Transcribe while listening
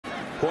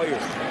Hoyer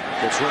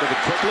gets rid of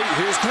it quickly.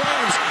 Here's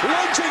Grimes,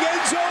 lunging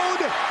end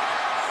zone.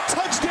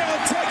 Touchdown,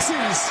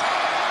 Texans.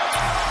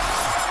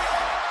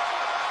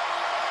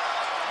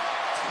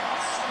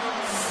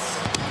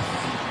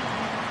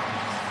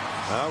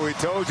 We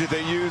told you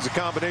they use a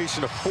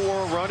combination of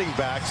 4 running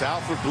backs.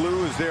 Alfred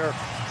Blue is their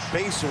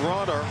base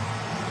runner,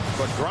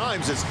 but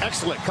Grimes is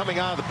excellent coming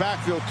out of the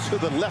backfield to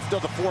the left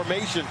of the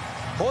formation.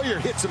 Hoyer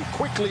hits him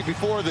quickly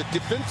before the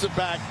defensive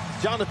back,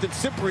 Jonathan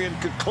Cyprien,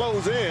 could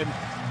close in,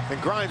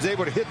 and Grimes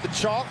able to hit the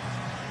chalk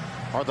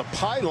or the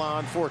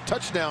pylon for a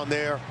touchdown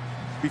there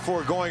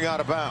before going out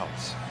of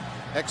bounds.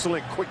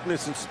 Excellent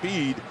quickness and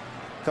speed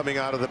coming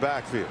out of the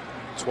backfield.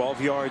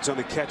 12 yards on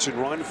the catch and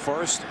run.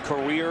 First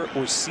career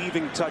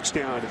receiving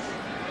touchdown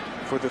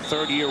for the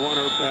third-year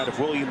runner out of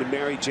William and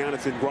Mary,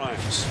 Jonathan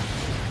Grimes.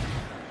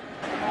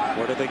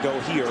 Where do they go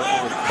here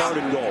on 3rd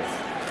and goal?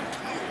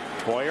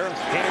 Hoyer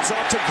hands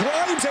off to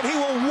Grimes, and he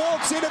will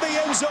waltz into the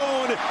end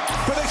zone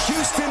for the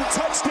Houston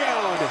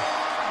touchdown.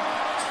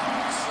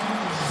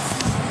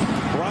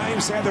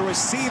 Grimes had the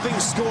receiving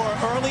score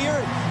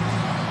earlier,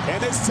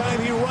 and this time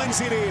he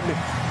runs it in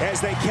as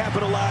they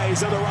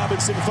capitalize on the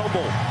Robinson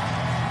fumble.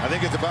 I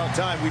think it's about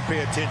time we pay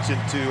attention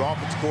to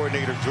offensive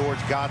coordinator George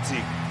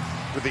Godsey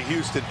for the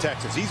Houston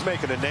Texans. He's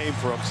making a name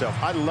for himself.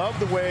 I love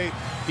the way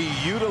he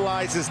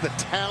utilizes the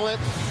talent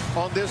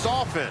on this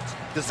offense,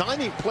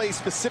 designing plays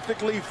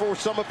specifically for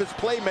some of his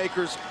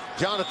playmakers.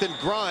 Jonathan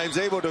Grimes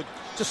able to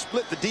just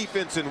split the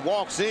defense and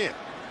walks in.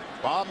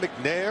 Bob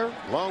McNair,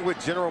 along with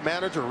general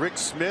manager Rick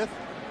Smith,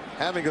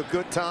 having a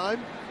good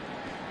time,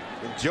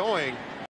 enjoying